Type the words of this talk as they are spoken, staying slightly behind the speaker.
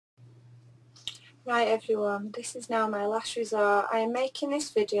Right everyone, this is now my last resort. I am making this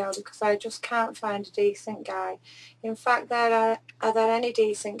video because I just can't find a decent guy. In fact, are there any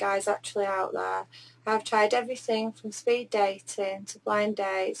decent guys actually out there? I've tried everything from speed dating to blind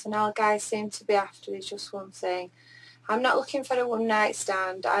dates, and all guys seem to be after is just one thing. I'm not looking for a one night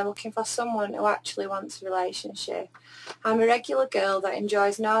stand, I'm looking for someone who actually wants a relationship. I'm a regular girl that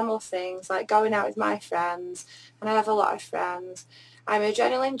enjoys normal things like going out with my friends, and I have a lot of friends. I'm an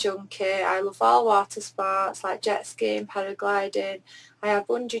adrenaline junkie. I love all water sports like jet skiing, paragliding. I have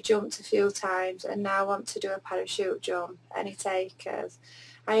bungee jumped a few times and now want to do a parachute jump. Any takers?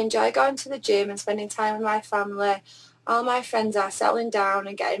 I enjoy going to the gym and spending time with my family. All my friends are settling down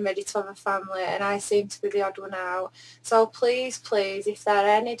and getting ready to have a family, and I seem to be the odd one out. So please, please, if there are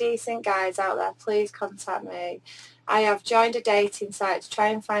any decent guys out there, please contact me. I have joined a dating site to try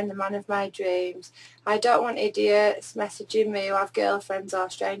and find the man of my dreams. I don't want idiots messaging me who have girlfriends or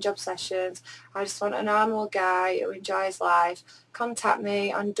strange obsessions. I just want a normal guy who enjoys life. Contact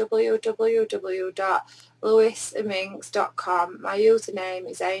me on www.lewisaminks.com. My username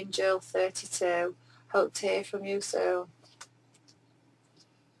is Angel32. Hope to hear from you soon.